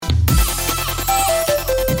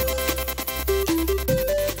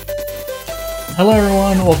Hello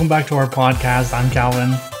everyone, welcome back to our podcast. I'm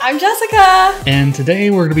Calvin. I'm Jessica. And today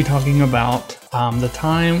we're going to be talking about the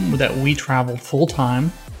time that we traveled full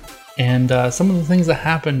time and some of the things that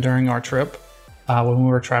happened during our trip when we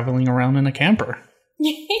were traveling around in a camper.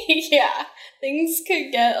 Yeah, things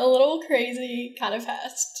could get a little crazy kind of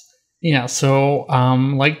fast. Yeah, so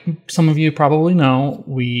like some of you probably know,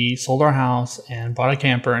 we sold our house and bought a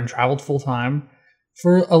camper and traveled full time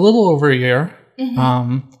for a little over a year.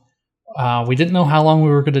 Mm-hmm. We didn't know how long we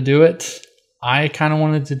were going to do it. I kind of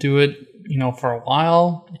wanted to do it, for a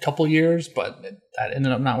while, a couple years, but that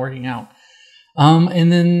ended up not working out.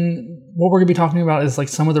 And then what we're going to be talking about is like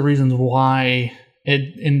some of the reasons why it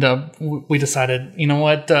ended up, we decided,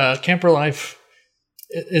 camper life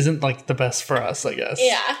isn't like the best for us, I guess.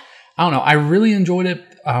 Yeah. I don't know. I really enjoyed it,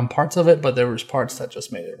 parts of it, but there was parts that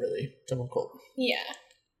just made it really difficult. Yeah.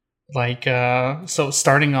 Like, so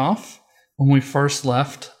starting off, when we first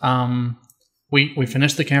left, we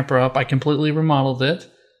finished the camper up. I completely remodeled it.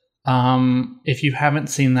 If you haven't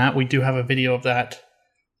seen that, we do have a video of that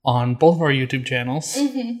on both of our YouTube channels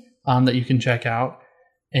that you can check out.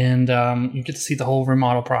 And you get to see the whole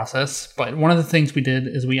remodel process. But one of the things we did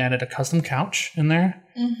is we added a custom couch in there.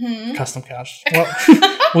 Mm-hmm. Custom couch. Well,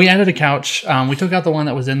 we added a couch. We took out the one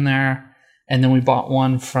that was in there, and then we bought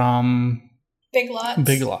one from Big Lots.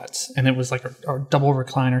 Big Lots. And it was like a double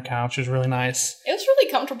recliner couch. It was really nice. It was really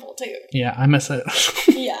comfortable, too. Yeah, I miss it.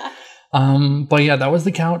 Yeah. But yeah, that was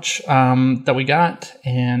the couch that we got.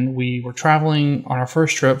 And we were traveling on our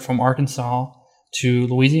first trip from Arkansas to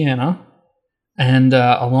Louisiana. And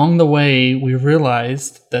along the way, we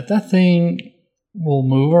realized that thing will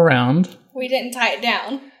move around. We didn't tie it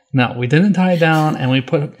down. No, we didn't tie it down. And we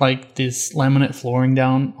put like this laminate flooring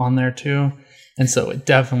down on there, too. And so it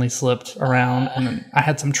definitely slipped around. And then I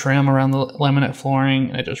had some trim around the laminate flooring,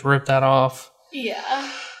 and I just ripped that off. Yeah.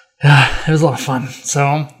 It was a lot of fun.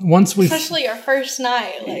 So once we... Especially our first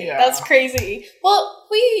night. That's crazy. Well,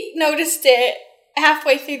 we noticed it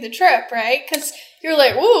halfway through the trip, right? Because you're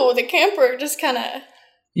like, whoa, the camper just kind of...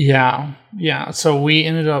 Yeah. So we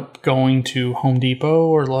ended up going to Home Depot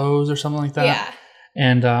or Lowe's or something like that. Yeah.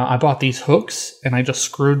 And I bought these hooks, and I just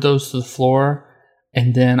screwed those to the floor.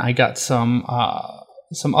 And then I got some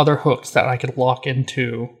other hooks that I could lock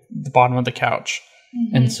into the bottom of the couch.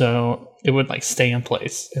 Mm-hmm. And so it would like stay in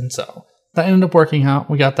place. And so that ended up working out.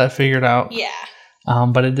 We got that figured out. Yeah.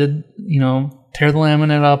 But it did, tear the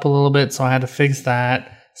laminate up a little bit. So I had to fix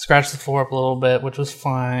that, scratch the floor up a little bit, which was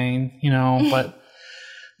fine, but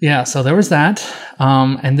yeah, so there was that.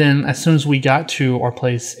 And then as soon as we got to our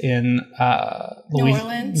place in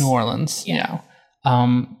New Orleans, yeah.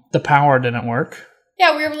 The power didn't work.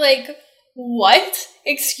 Yeah, we were like, what?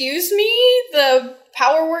 Excuse me? The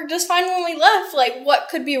power worked just fine when we left. Like, what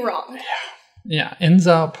could be wrong? Yeah. Ends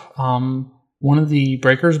up, one of the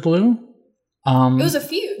breakers blew. It was a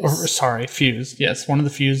fuse. Fuse. Yes, one of the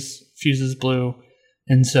fuses blew.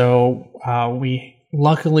 And so we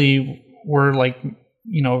luckily were like,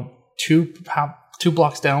 two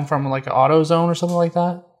blocks down from like an AutoZone or something like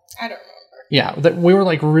that. I don't remember. Yeah, we were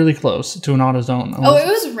like really close to an AutoZone. It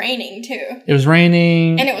was raining too. It was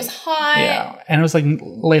raining. And it was hot. Yeah, and it was like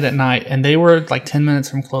late at night, and they were like 10 minutes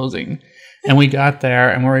from closing. And we got there,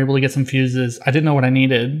 and we were able to get some fuses. I didn't know what I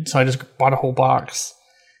needed, so I just bought a whole box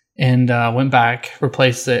and went back,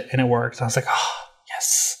 replaced it, and it worked. I was like, oh,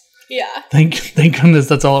 yes. Yeah. Thank goodness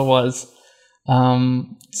that's all it was.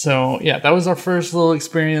 So, yeah, that was our first little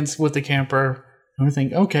experience with the camper. And we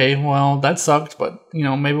think, okay, well, that sucked, but,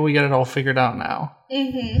 maybe we got it all figured out now.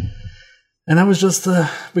 Mm-hmm. And that was just the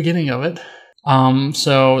beginning of it.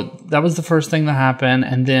 So that was the first thing that happened.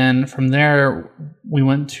 And then from there, we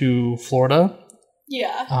went to Florida.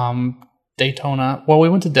 Yeah. Daytona. Well, we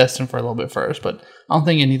went to Destin for a little bit first, but I don't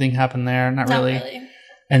think anything happened there. Not really.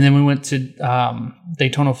 And then we went to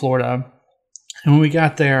Daytona, Florida. And when we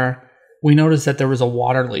got there, we noticed that there was a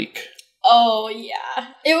water leak. Oh, yeah.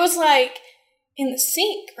 It was like in the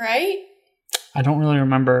sink, right? I don't really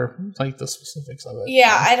remember like the specifics of it.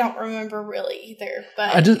 Yeah, I don't remember really either.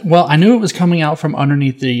 But I knew it was coming out from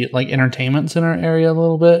underneath the like entertainment center area a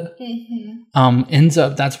little bit. Mm-hmm. Ends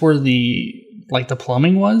up that's where the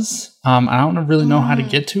plumbing was. I don't really know how to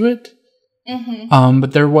get to it. Mm-hmm.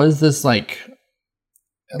 But there was this like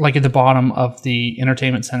at the bottom of the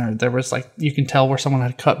entertainment center, there was like you can tell where someone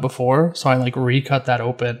had cut before. So I like recut that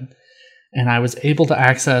open, and I was able to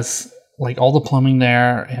access like all the plumbing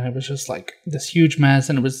there, and it was just like this huge mess,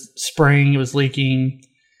 and it was spraying, it was leaking.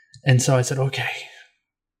 And so I said, okay,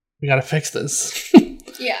 we got to fix this.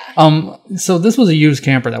 Yeah. So this was a used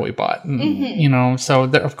camper that we bought, and, so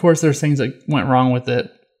of course there's things that went wrong with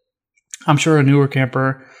it. I'm sure a newer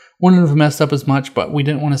camper wouldn't have messed up as much, but we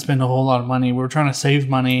didn't want to spend a whole lot of money. We were trying to save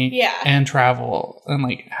money and travel and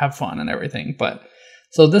like have fun and everything. But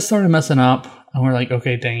so this started messing up, and we're like,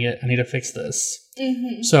 okay, dang it, I need to fix this.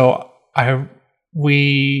 Mm-hmm. So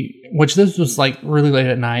which this was like really late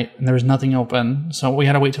at night, and there was nothing open, so we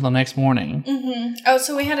had to wait till the next morning. Mm-hmm. Oh,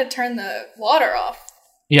 so we had to turn the water off.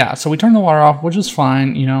 Yeah, so we turned the water off, which was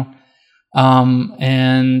fine, you know.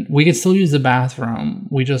 And we could still use the bathroom.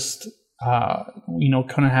 We just, you know,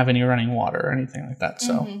 couldn't have any running water or anything like that.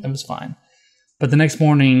 So it was fine. But the next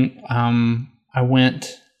morning, I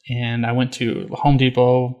went to Home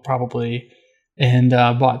Depot probably and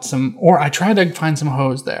bought some, or I tried to find some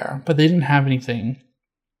hose there, but they didn't have anything.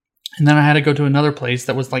 And then I had to go to another place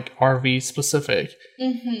that was like RV specific.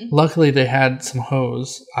 Mm-hmm. Luckily, they had some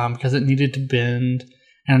hose because it needed to bend.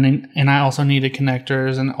 And I also needed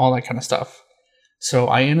connectors and all that kind of stuff. So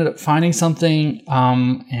I ended up finding something,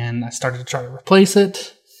 and I started to try to replace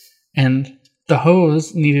it. And the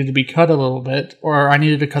hose needed to be cut a little bit, or I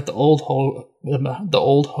needed to cut the old hose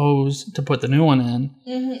to put the new one in,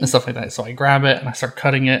 and stuff like that. So I grab it and I start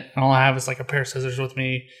cutting it, and all I have is like a pair of scissors with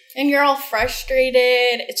me. And you're all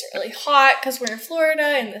frustrated. It's really hot because we're in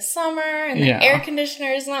Florida in the summer, and the air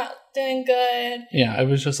conditioner is not doing good. Yeah, it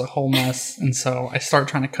was just a whole mess. And so I start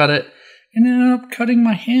trying to cut it, and ended up cutting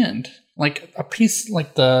my hand. Like a piece,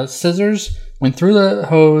 like the scissors went through the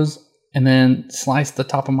hose and then sliced the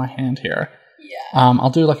top of my hand here. Yeah. I'll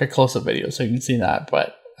do like a close-up video so you can see that,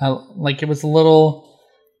 but like it was a little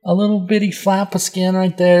bitty flap of skin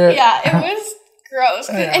right there. Yeah, it was gross.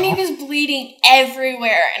 And he was bleeding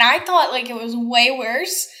everywhere, and I thought like it was way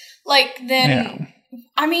worse. Like then,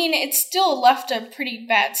 I mean, it still left a pretty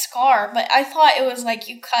bad scar, but I thought it was like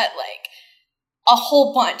you cut like a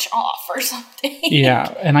whole bunch off or something.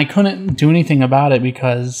 Yeah, and I couldn't do anything about it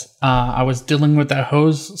because I was dealing with that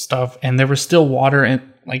hose stuff, and there was still water in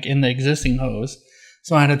the existing hose.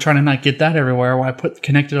 So I had to try to not get that everywhere. While I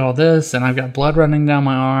connected all this, and I've got blood running down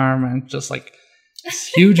my arm, and just like this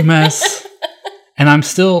huge mess. And I'm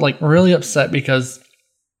still like really upset because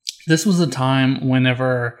this was a time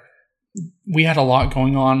whenever we had a lot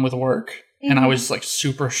going on with work, and I was like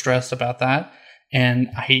super stressed about that. And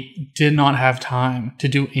I did not have time to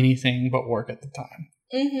do anything but work at the time.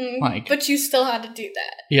 Mm-hmm. But you still had to do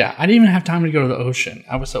that. Yeah, I didn't even have time to go to the ocean.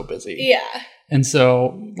 I was so busy. Yeah. And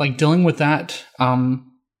so, like, dealing with that,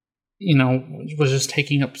 you know, was just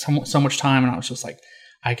taking up so much time. And I was just like,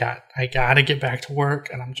 I got to get back to work.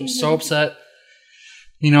 And I'm just so upset,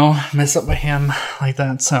 you know, mess up by him like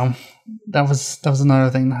that. So that was another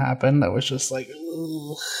thing that happened. That was just like,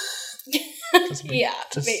 basically.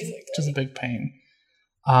 Just a big pain.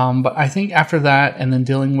 But I think after that, and then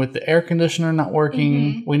dealing with the air conditioner not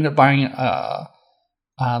working, we ended up buying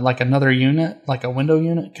like another unit, like a window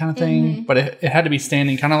unit kind of thing. But it had to be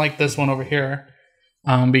standing, kind of like this one over here,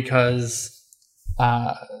 because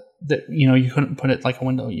you know, you couldn't put it like a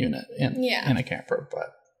window unit in a camper,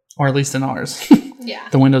 or at least in ours.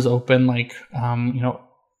 The windows open, like you know,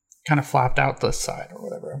 kind of flapped out this side or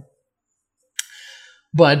whatever.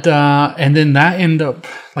 But, and then that ended up,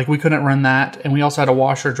 like, we couldn't run that. And we also had a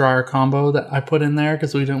washer dryer combo that I put in there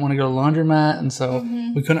because we didn't want to go to the laundromat. And so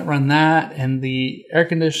we couldn't run that and the air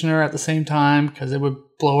conditioner at the same time because it would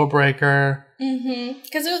blow a breaker.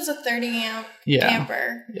 Because it was a 30 amp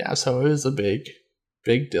camper. Yeah, so it was a big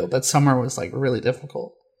deal. That summer was, like, really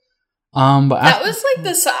difficult. But that was like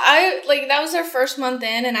that was our first month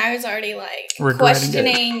in, and I was already like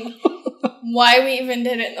questioning why we even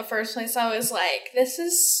did it in the first place. I was like, this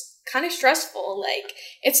is kind of stressful. Like,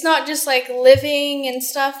 it's not just like living and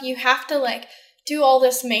stuff. You have to like do all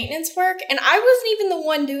this maintenance work, and I wasn't even the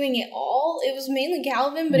one doing it all. It was mainly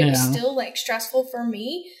Galvin, but it was still like stressful for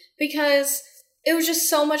me because it was just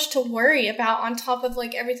so much to worry about on top of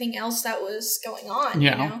like everything else that was going on, you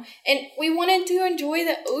know? And we wanted to enjoy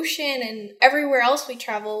the ocean and everywhere else we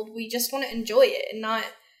traveled. We just want to enjoy it and not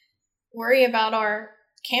worry about our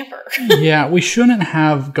camper. Yeah, we shouldn't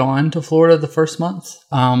have gone to Florida the first month.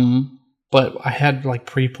 But I had like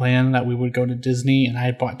pre-planned that we would go to Disney, and I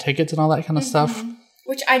had bought tickets and all that kind of stuff.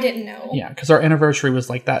 Which I didn't know. Yeah, because our anniversary was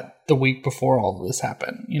like that the week before all of this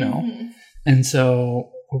happened, you know? And so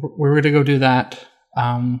we were going to go do that,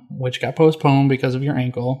 which got postponed because of your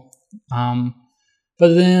ankle. But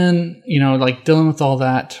then, you know, like dealing with all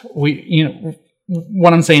that,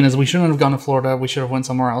 what I'm saying is we shouldn't have gone to Florida. We should have went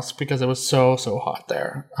somewhere else because it was so hot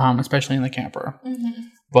there, especially in the camper.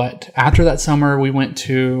 But after that summer, we went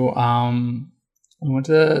to some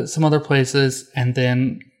other places, and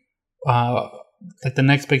then like the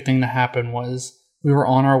next big thing that happened was we were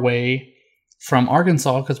on our way from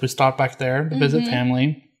Arkansas because we stopped back there to visit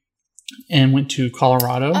family. and went to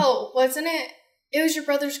Colorado. Oh, wasn't it? It was your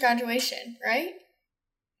brother's graduation, right?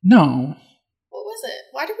 No. What was it?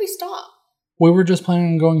 Why did we stop? We were just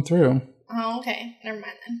planning on going through. Oh, okay. Never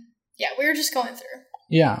mind then. Yeah, we were just going through.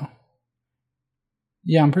 Yeah.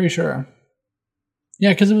 Yeah, I'm pretty sure. Yeah,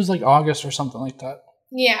 because it was like August or something like that.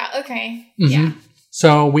 Yeah, okay. Mm-hmm. Yeah.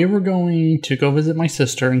 So we were going to go visit my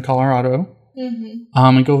sister in Colorado. Mm-hmm.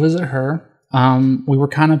 And go visit her. We were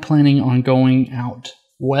kind of planning on going out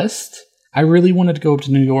west. I really wanted to go up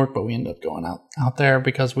to New York, but we ended up going out there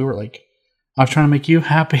because we were like, I was trying to make you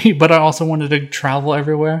happy, but I also wanted to travel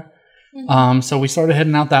everywhere. Mm-hmm. So we started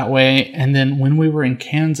heading out that way. And then when we were in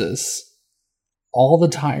Kansas, all the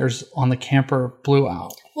tires on the camper blew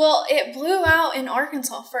out. Well, it blew out in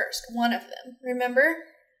Arkansas first, one of them, remember?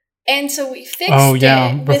 And so we fixed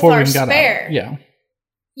it with our spare. Yeah.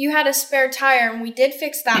 You had a spare tire, and we did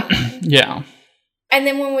fix that one. Yeah. And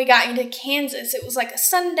then when we got into Kansas, it was like a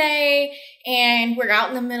Sunday, and we're out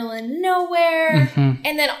in the middle of nowhere. Mm-hmm.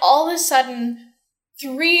 And then all of a sudden,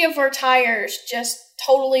 3 of our tires just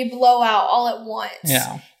totally blow out all at once.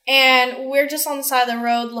 Yeah. And we're just on the side of the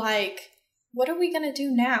road like, what are we going to do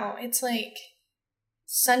now? It's like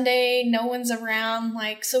Sunday, no one's around.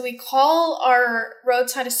 Like, so we call our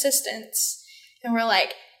roadside assistance, and we're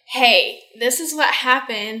like, hey, this is what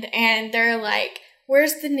happened. And they're like,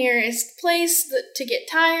 where's the nearest place to get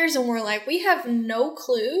tires? And we're like, we have no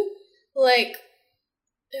clue. Like,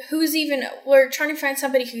 we're trying to find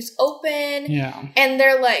somebody who's open. Yeah. And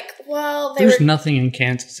they're like, well, there's nothing in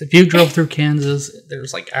Kansas. If you drove through Kansas,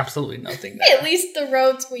 there's like absolutely nothing there. At least the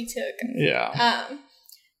roads we took. Yeah.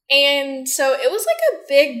 And so it was like a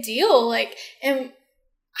big deal. Like, and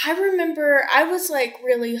I remember I was like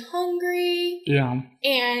really hungry. Yeah.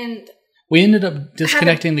 And we ended up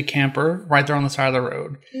disconnecting the camper right there on the side of the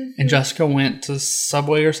road. Mm-hmm. And Jessica went to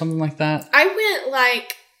Subway or something like that. I went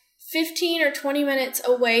like 15 or 20 minutes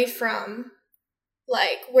away from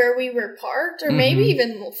like where we were parked, or maybe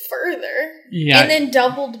even further. Yeah. And then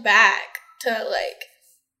doubled back to like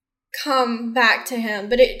come back to him.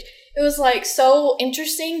 But it was like so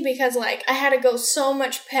interesting because like I had to go so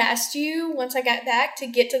much past you once I got back to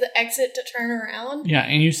get to the exit to turn around. Yeah,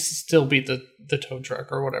 and you still beat the tow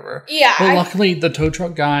truck or whatever. Yeah. But luckily the tow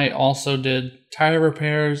truck guy also did tire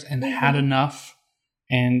repairs and had enough,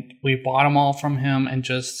 and we bought them all from him and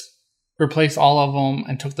just replaced all of them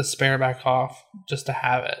and took the spare back off just to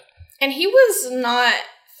have it. And he was not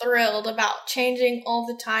thrilled about changing all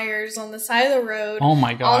the tires on the side of the road. Oh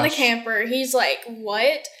my gosh. On the camper. He's like,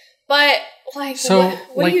 what? But, like, so,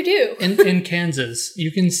 what do you do? in Kansas,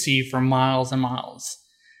 you can see for miles and miles.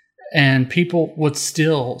 And people would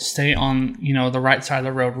still stay on, the right side of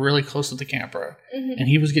the road really close to the camper. Mm-hmm. And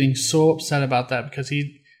he was getting so upset about that because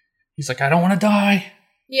he's like, I don't want to die.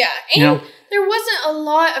 Yeah. And there wasn't a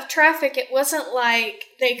lot of traffic. It wasn't like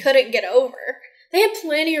they couldn't get over. They had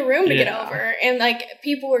plenty of room to get over. And, like,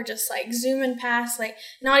 people were just, like, zooming past, like,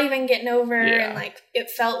 not even getting over. Yeah. And, like, it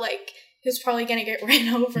felt like he was probably going to get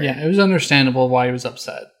ran over. Yeah, it was understandable why he was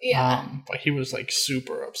upset. Yeah. But he was, like,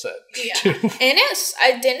 super upset, too. And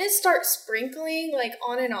didn't it start sprinkling, like,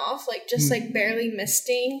 on and off, like, just, like, barely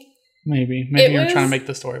misting? Maybe you're trying to make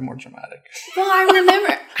the story more dramatic. Well, I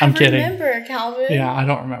remember. I'm kidding. I remember, Calvin. Yeah, I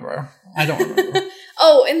don't remember.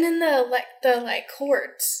 Oh, and then the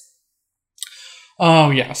cords. Oh,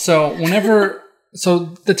 yeah. So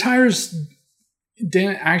the tires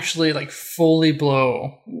didn't actually like fully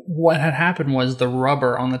blow. What had happened was the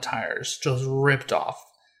rubber on the tires just ripped off.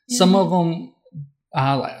 Mm-hmm. Some of them,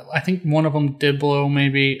 I think one of them did blow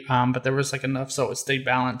maybe, but there was like enough so it stayed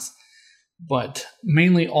balanced. But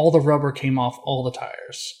mainly all the rubber came off all the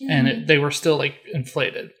tires, and they were still like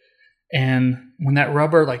inflated. And when that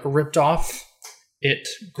rubber like ripped off, it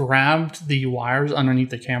grabbed the wires underneath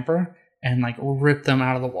the camper and like ripped them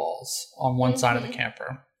out of the walls on one side of the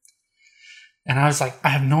camper. And I was like, I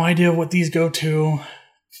have no idea what these go to.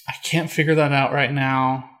 I can't figure that out right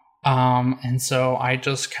now. And so I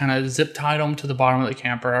just kind of zip tied them to the bottom of the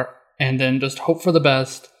camper and then just hope for the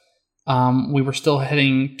best. We were still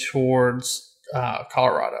heading towards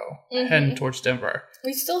Colorado, heading towards Denver.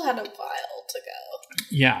 We still had a while to go.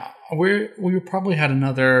 Yeah, we probably had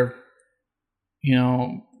another,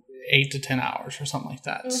 8 to 10 hours or something like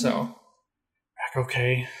that. So,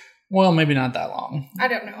 okay. Well, maybe not that long. I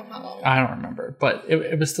don't know how long. I don't remember, but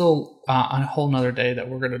it was still a whole nother day that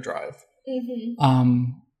we're going to drive.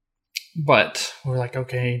 But we're like,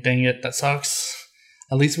 okay, dang it, that sucks.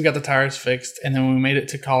 At least we got the tires fixed. And then when we made it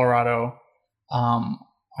to Colorado, I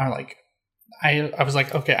was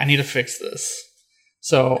like, okay, I need to fix this.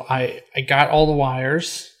 So I got all the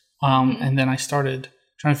wires, and then I started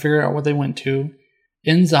trying to figure out what they went to.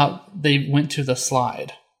 ends up, they went to the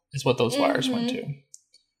slide, is what those wires went to.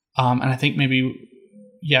 And I think maybe,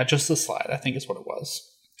 just the slide, I think is what it was.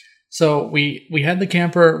 So we had the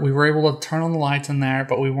camper, we were able to turn on the lights in there,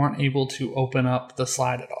 but we weren't able to open up the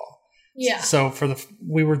slide at all. Yeah. So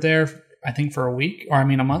we were there, I think, for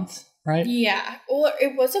a month, right? Yeah. Well,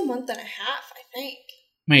 it was a month and a half, I think.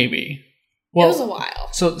 Maybe. Well, it was a while.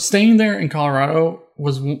 So staying there in Colorado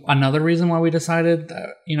was another reason why we decided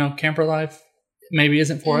that, camper life maybe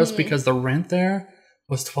isn't for us, because the rent there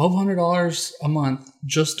was $1,200 a month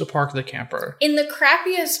just to park the camper. In the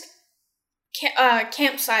crappiest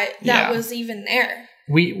campsite that was even there.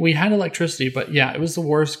 We had electricity, but it was the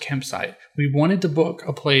worst campsite. We wanted to book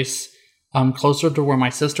a place closer to where my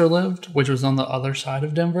sister lived, which was on the other side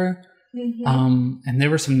of Denver. And there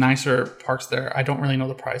were some nicer parks there. I don't really know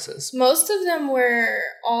the prices. Most of them were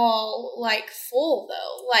all full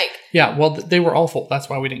though. They were all full. That's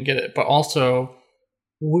why we didn't get it. But also,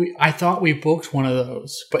 I thought we booked one of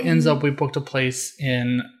those, but ends up we booked a place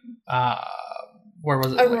in where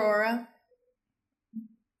was it? Aurora.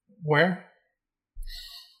 Where?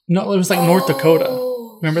 No, it was North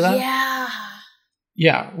Dakota. Remember that? Yeah.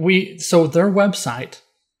 Yeah. So their website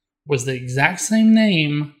was the exact same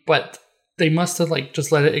name, but they must have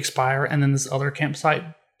just let it expire, and then this other campsite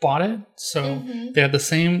bought it. So they had the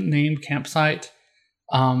same name campsite,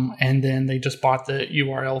 and then they just bought the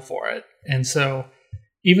URL for it. And so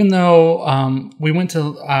even though we went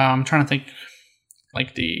to, I'm trying to think,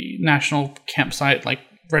 the national campsite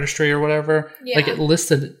registry or whatever, it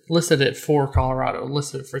listed it for Colorado,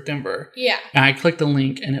 listed it for Denver. Yeah. And I clicked the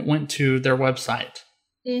link, and it went to their website.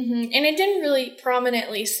 And it didn't really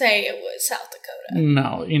prominently say it was South Dakota.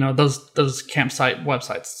 No, those campsite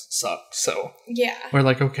websites suck. So we're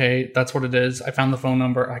okay, that's what it is. I found the phone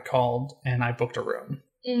number, I called, and I booked a room.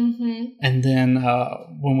 And then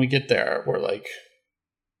when we get there, we're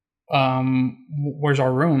where's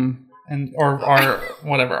our room? Or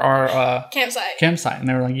our campsite. And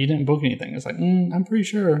they were you didn't book anything. It's I'm pretty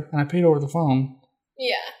sure. And I paid over the phone.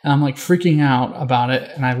 Yeah. And I'm freaking out about it.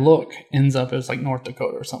 And I look, ends up it was North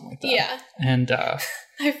Dakota or something like that. Yeah. And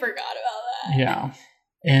I forgot about that. Yeah.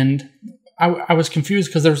 And I was confused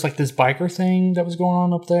because there was this biker thing that was going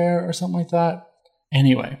on up there or something like that.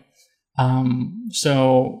 Anyway,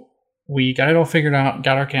 so we got it all figured out,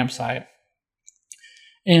 got our campsite.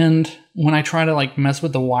 And when I try to mess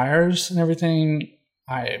with the wires and everything,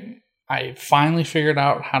 I finally figured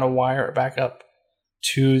out how to wire it back up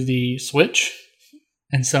to the switch.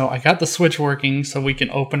 And so I got the switch working so we can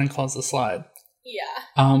open and close the slide.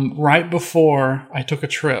 Yeah. Right before I took a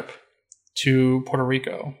trip to Puerto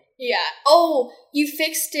Rico. Yeah. Oh, you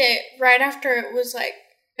fixed it right after it was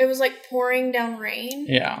pouring down rain.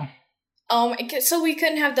 Yeah. So we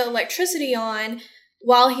couldn't have the electricity on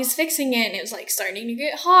while he's fixing it, and it was starting to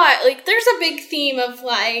get hot. There's a big theme of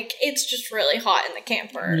it's just really hot in the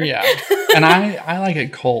camper. Yeah. And I like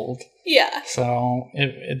it cold. Yeah. So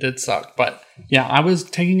it did suck. But I was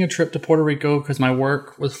taking a trip to Puerto Rico because my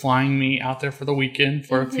work was flying me out there for the weekend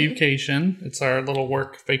for a vacation. It's our little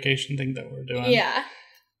work vacation thing that we're doing. Yeah.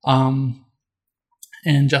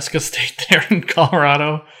 And Jessica stayed there in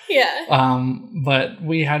Colorado. Yeah. But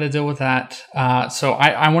we had to deal with that. So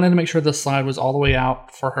I wanted to make sure the slide was all the way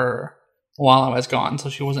out for her while I was gone, so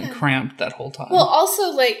she wasn't cramped that whole time. Well,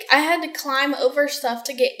 also, I had to climb over stuff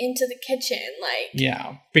to get into the kitchen,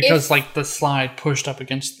 Yeah, because, the slide pushed up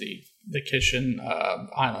against the kitchen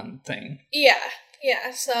island thing. Yeah,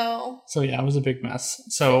 so... So, it was a big mess.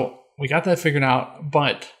 So, we got that figured out,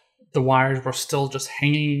 but the wires were still just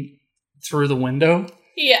hanging through the window.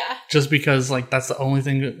 Yeah. Just because, that's the only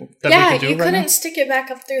thing that we could do right now. Yeah, you couldn't stick it back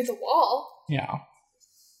up through the wall. Yeah.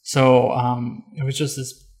 So, it was just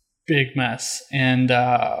this big mess. And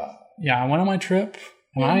I went on my trip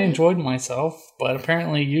and I enjoyed myself, but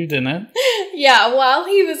apparently you didn't. Yeah, while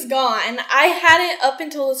he was gone, I hadn't up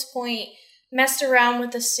until this point messed around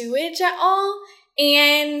with the sewage at all.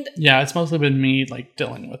 And it's mostly been me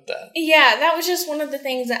dealing with that. Yeah, that was just one of the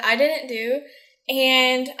things that I didn't do.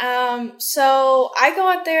 And so I go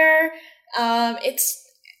out there, I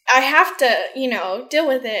have to, deal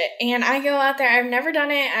with it. And I go out there, I've never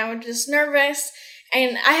done it, I was just nervous.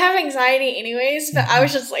 And I have anxiety anyways, but I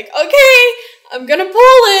was just okay, I'm gonna pull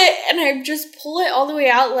it. And I just pull it all the way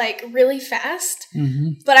out, really fast.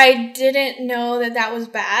 But I didn't know that was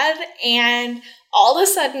bad. And all of a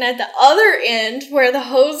sudden, at the other end, where the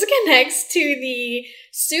hose connects to the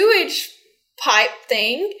sewage pipe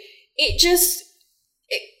thing, it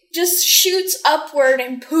just shoots upward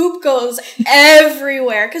and poop goes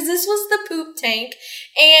everywhere. Because this was the poop tank.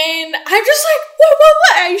 And I'm just like, what?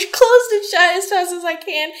 I closed it shut as fast as I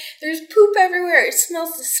can. There's poop everywhere. It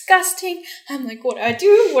smells disgusting. I'm like, what do I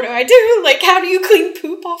do? What do I do? Like, how do you clean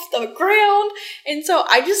poop off the ground? And so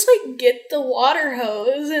I just, like, get the water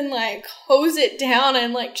hose and, like, hose it down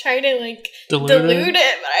and, like, try to, like, dilute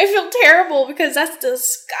it. But I feel terrible because that's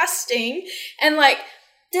disgusting. And, like,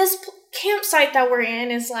 this campsite that we're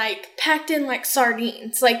in is, like, packed in, like,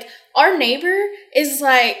 sardines. Like, our neighbor is,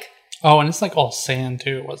 like... Oh, and it's, like, all sand,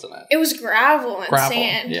 too, wasn't it? It was gravel and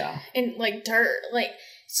sand. Yeah. And, like, dirt. Like,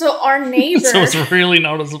 so our neighbor... So it's really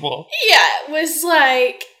noticeable. Yeah, was,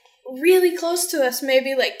 like, really close to us,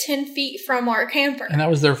 maybe, like, 10 feet from our camper. And that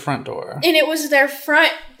was their front door. And it was their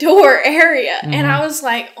front door area. Mm-hmm. And I was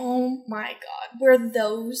like, oh, my God, we're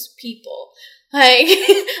those people. Like,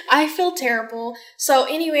 I feel terrible. So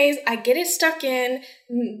anyways, I get it stuck in.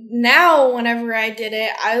 Now, whenever I did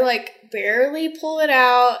it, I, like, barely pull it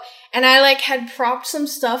out. And I, like, had propped some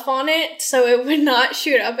stuff on it so it would not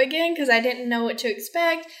shoot up again because I didn't know what to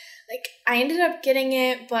expect. Like, I ended up getting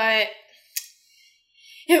it, but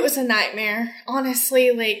it was a nightmare.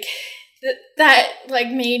 Honestly, like... That, like,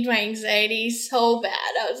 made my anxiety so bad.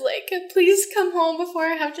 I was like, please come home before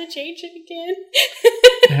I have to change it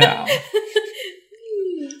again. Yeah.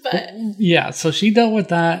 But. Yeah, so she dealt with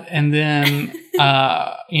that. And then,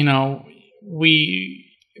 you know, we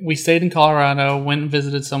stayed in Colorado, went and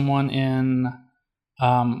visited someone in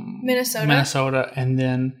Minnesota. And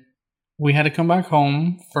then we had to come back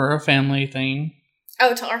home for a family thing.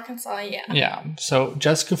 Oh, to Arkansas, yeah. Yeah. So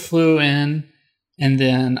Jessica flew in. And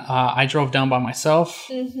then I drove down by myself.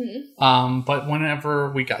 Mm-hmm. But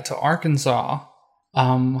whenever we got to Arkansas,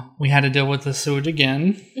 we had to deal with the sewage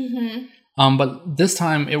again. Mm-hmm. But this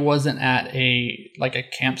time it wasn't at a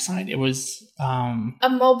campsite. It was a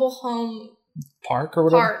mobile home park or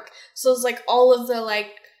whatever. So it was like all of the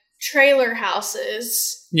like trailer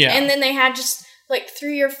houses. Yeah. And then they had just like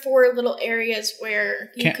 3 or 4 little areas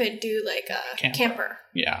where you could do like a camper.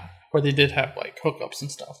 Yeah. Where they did have like hookups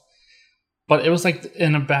and stuff. But it was, like,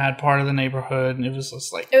 in a bad part of the neighborhood, and it was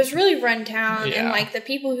just, like... It was really run down, and, like, the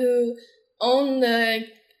people who own the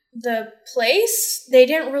place, they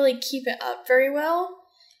didn't really keep it up very well.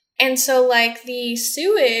 And so, like, the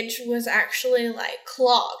sewage was actually, like,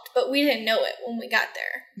 clogged, but we didn't know it when we got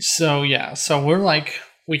there. So, yeah. So, we're, like...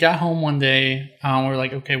 We got home one day, we're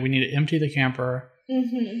like, okay, we need to empty the camper.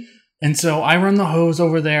 Mm-hmm. And so I run the hose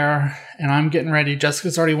over there, and I'm getting ready.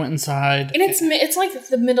 Jessica's already went inside. And it's like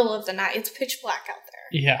the middle of the night. It's pitch black out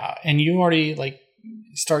there. Yeah, and you already, like,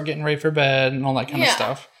 start getting ready for bed and all that kind of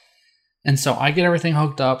stuff. And so I get everything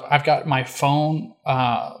hooked up. I've got my phone,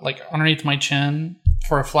 like, underneath my chin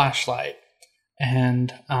for a flashlight.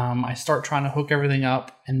 And I start trying to hook everything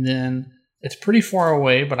up, and then it's pretty far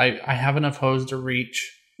away, but I have enough hose to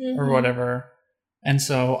reach or whatever. And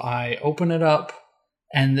so I open it up.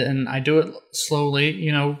 And then I do it slowly,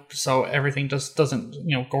 you know, so everything just doesn't,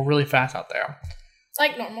 you know, go really fast out there.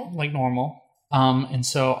 Like normal. And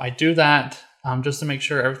so I do that just to make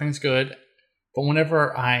sure everything's good. But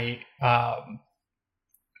whenever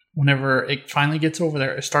it finally gets over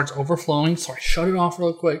there, it starts overflowing. So I shut it off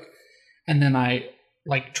real quick. And then I,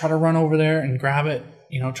 like, try to run over there and grab it,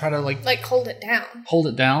 you know, try to, like hold it down. Hold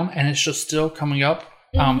it down. And it's just still coming up.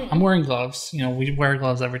 I'm wearing gloves. You know, we wear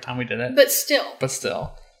gloves every time we did it. But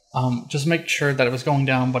still. Just make sure that it was going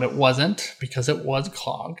down, but it wasn't because it was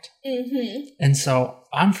clogged. Mm-hmm. And so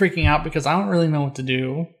I'm freaking out because I don't really know what to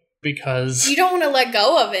do because... You don't want to let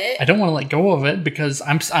go of it. I don't want to let go of it because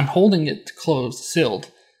I'm holding it closed,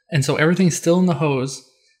 sealed. And so everything's still in the hose,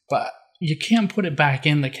 but you can't put it back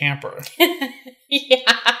in the camper.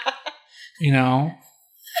 Yeah. You know?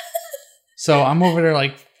 So I'm over there,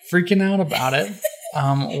 like, freaking out about it.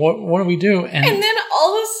 What do we do? And then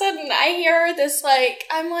all of a sudden I hear this, like,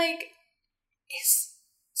 I'm like, is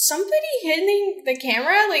somebody hitting the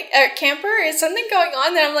camera? Like, camper? Is something going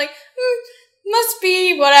on? Then I'm like, must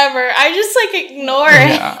be whatever. I just, like, ignore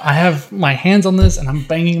it. Yeah, I have my hands on this and I'm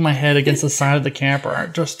banging my head against the side of the camper,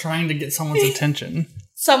 just trying to get someone's attention.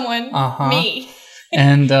 Me.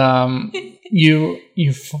 And you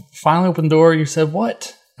finally opened the door. You said,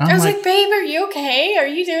 what? I was like, babe, are you okay? Are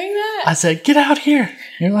you doing that? I said, get out here.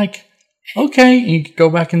 You're like, okay. And you go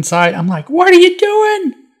back inside. I'm like, what are you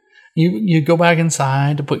doing? You go back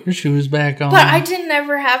inside to put your shoes back on. But I didn't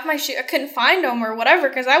ever have my shoes. I couldn't find them or whatever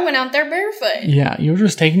because I went out there barefoot. Yeah, you were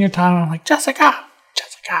just taking your time. I'm like, Jessica.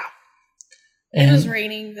 And it was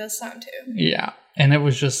raining this time too. Yeah, and it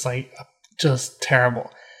was just like, just terrible.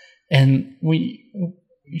 And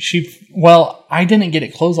I didn't get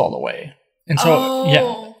it closed all the way. And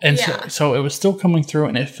so, And so it was still coming through,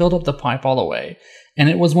 and it filled up the pipe all the way. And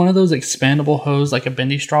it was one of those expandable hose, like a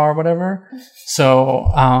bendy straw or whatever. So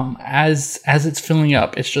as it's filling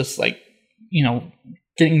up, it's just like,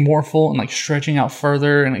 getting more full and like stretching out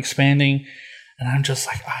further and expanding. And I'm just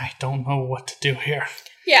like, I don't know what to do here.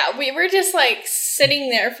 Yeah, we were just like sitting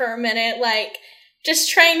there for a minute, like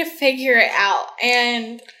just trying to figure it out.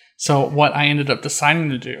 And so what I ended up deciding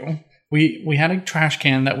to do, we had a trash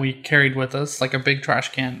can that we carried with us, like a big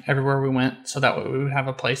trash can everywhere we went. So that way we would have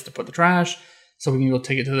a place to put the trash. So we can go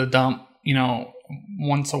take it to the dump,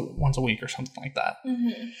 once a week or something like that.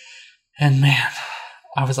 Mm-hmm. And man,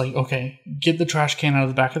 I was like, okay, get the trash can out of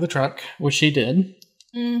the back of the truck, which she did.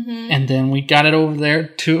 Mm-hmm. And then we got it over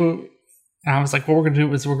there and I was like, what we're going to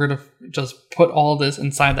do is we're going to just put all this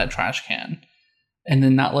inside that trash can and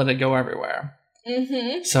then not let it go everywhere.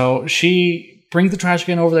 Mm-hmm. So she brings the trash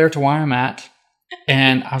can over there to where I'm at.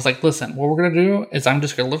 And I was like, listen, what we're going to do is I'm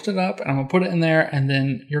just going to lift it up and I'm going to put it in there. And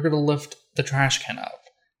then you're going to lift the trash can up.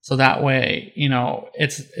 So that way,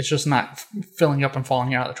 it's just not filling up and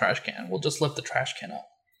falling out of the trash can. We'll just lift the trash can up.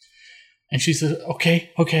 And she says, okay.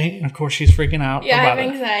 And of course she's freaking out. Yeah, I have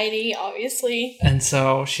anxiety, obviously. And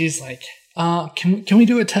so she's like, can we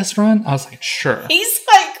do a test run? I was like, sure. He's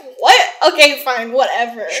like, what? Okay, fine,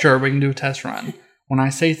 whatever. Sure, we can do a test run. When I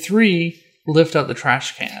say 3, lift up the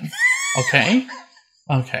trash can. Okay?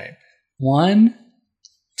 Okay. 1,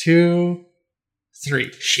 2,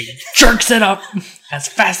 3. She jerks it up as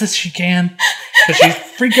fast as she can because she's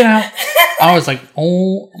freaking out. I was like,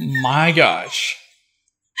 oh my gosh.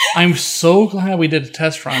 I'm so glad we did a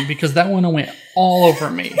test run because that one went all over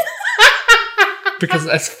me. Because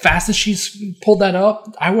as fast as she pulled that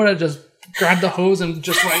up, I would have just grabbed the hose and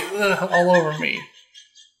just all over me.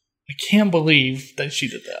 I can't believe that she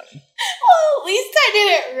did that. Well, at least I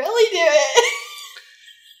didn't really do it.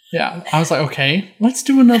 Yeah, I was like, okay, let's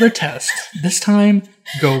do another test. This time,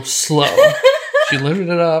 go slow. She lifted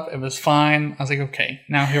it up. It was fine. I was like, okay,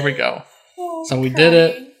 now here we go. So we did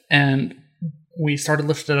it, and we started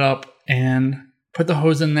lifting it up and put the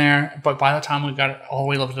hose in there. But by the time we got it all the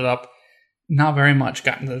way lifted up, not very much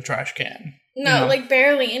got into the trash can. No, like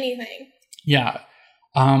barely anything. Yeah.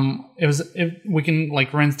 We can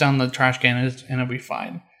like rinse down the trash can and it'll be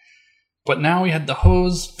fine. But now we had the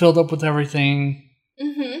hose filled up with everything.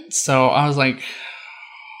 Mm-hmm. So I was like,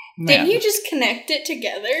 man. Didn't you just connect it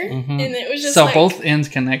together? Mm-hmm. And it was just so both ends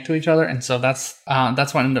connect to each other. And so that's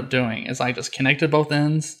what I ended up doing is I just connected both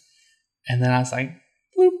ends. And then I was like,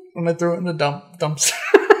 bloop, and I threw it in the dumpster.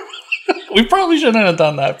 We probably shouldn't have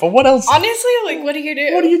done that, but what else? Honestly, like, what do you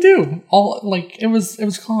do? What do you do? It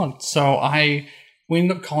was clogged. So we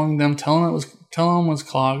ended up calling them, telling them it was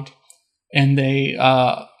clogged, and they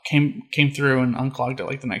came through and unclogged it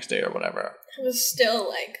like the next day or whatever. It was still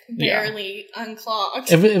like barely unclogged.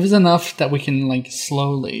 It was enough that we can like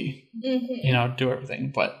slowly, do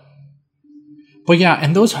everything, but yeah,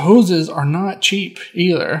 and those hoses are not cheap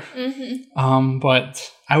either. Mm-hmm.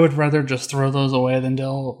 But I would rather just throw those away than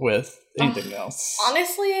deal with anything else.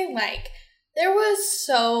 Honestly, like, there was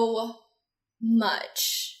so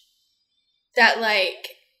much that, like,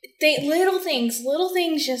 little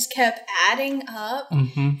things just kept adding up.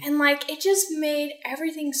 Mm-hmm. And, like, it just made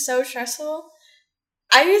everything so stressful.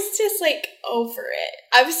 I was just, like, over it.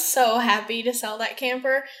 I was so happy to sell that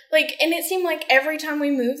camper. Like, and it seemed like every time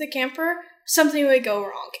we moved the camper, something would go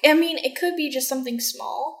wrong. I mean, it could be just something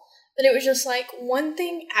small. But it was just like one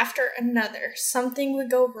thing after another. Something would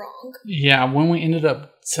go wrong. Yeah, when we ended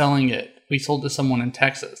up selling it, we sold to someone in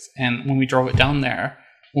Texas. And when we drove it down there,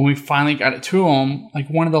 when we finally got it to them, like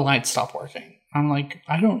one of the lights stopped working. I'm like,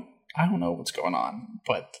 I don't know what's going on.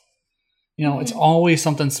 But, it's always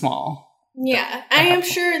something small. Yeah, I am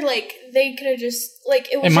sure like they could have just like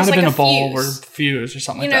it was. It might have been a bulb or fuse or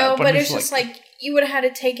something like that. But it's just like you would have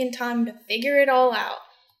had to taken time to figure it all out.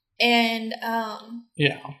 And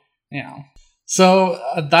Yeah. So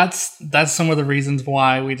that's some of the reasons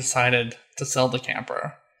why we decided to sell the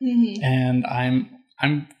camper. Mm-hmm. And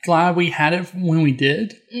I'm glad we had it when we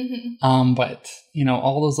did. Mm-hmm. But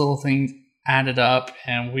all those little things added up,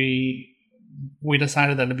 and we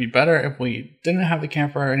decided that it'd be better if we didn't have the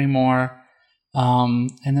camper anymore. And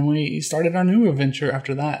then we started our new adventure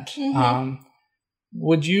after that. Mm-hmm.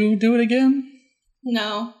 Would you do it again?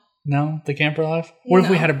 No. No, the camper life. What if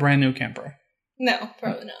we had a brand new camper? No,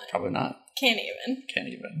 probably not. Probably not. Can't even. Can't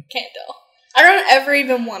do. I don't ever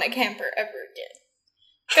even want a camper ever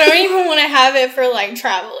again. I don't even want to have it for like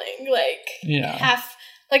traveling, like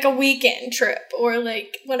like a weekend trip or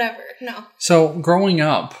like whatever. No. So growing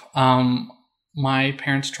up, my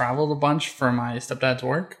parents traveled a bunch for my stepdad's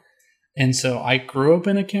work, and so I grew up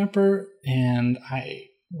in a camper, and I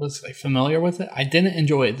was like familiar with it. I didn't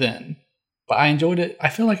enjoy it then, but I enjoyed it. I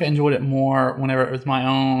feel like I enjoyed it more whenever it was my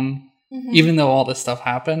own, even though all this stuff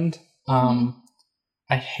happened.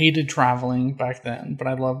 I hated traveling back then, but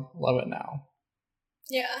I love it now.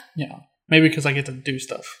 Yeah. Yeah. Maybe because I get to do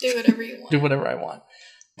stuff. Do whatever you want. Do whatever I want.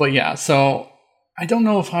 But yeah, so I don't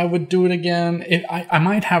know if I would do it again. I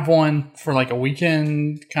might have one for like a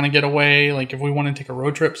weekend kind of getaway. Like if we want to take a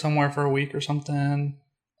road trip somewhere for a week or something,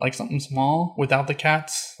 like something small without the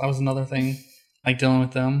cats. That was another thing, like dealing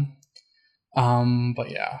with them. But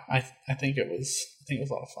yeah, I think it was a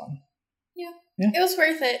lot of fun. Yeah. It was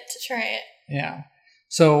worth it to try it. Yeah.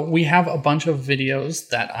 So we have a bunch of videos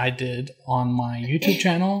that I did on my YouTube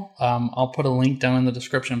channel. I'll put a link down in the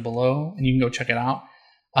description below, and you can go check it out.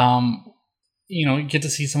 You get to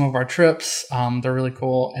see some of our trips. They're really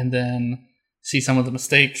cool. And then see some of the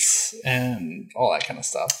mistakes and all that kind of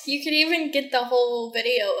stuff. You could even get the whole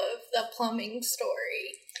video of the plumbing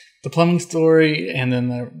story. The plumbing story, and then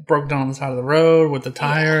the broke down on the side of the road with the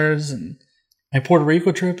tires and my Puerto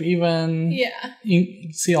Rico trip even. Yeah. You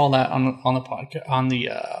can see all that on the podcast, on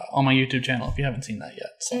my YouTube channel if you haven't seen that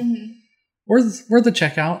yet. So worth a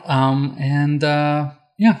checkout. I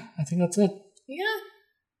think that's it. Yeah.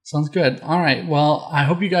 Sounds good. All right. Well, I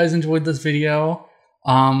hope you guys enjoyed this video.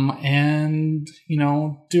 And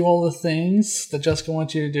do all the things that Jessica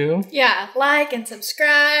wants you to do. Yeah, like and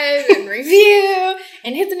subscribe and review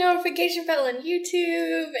and hit the notification bell on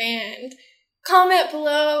YouTube and comment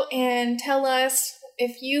below and tell us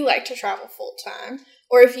if you like to travel full time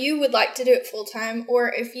or if you would like to do it full time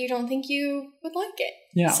or if you don't think you would like it.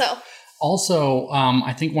 Yeah. So also,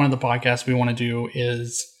 I think one of the podcasts we want to do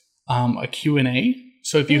is a Q&A.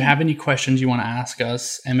 So if you have any questions you want to ask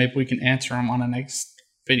us and maybe we can answer them on a next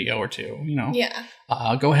video or two, Yeah.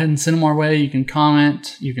 Go ahead and send them our way. You can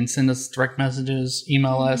comment. You can send us direct messages.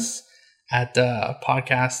 Email us at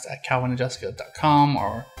podcast@calvinandjessica.com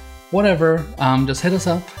or whatever. Just hit us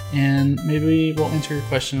up and maybe we'll answer your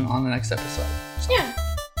question on the next episode. So, yeah.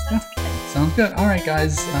 Sounds good. Sounds good. All right,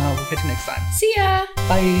 guys. We'll catch you next time. See ya.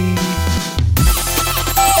 Bye.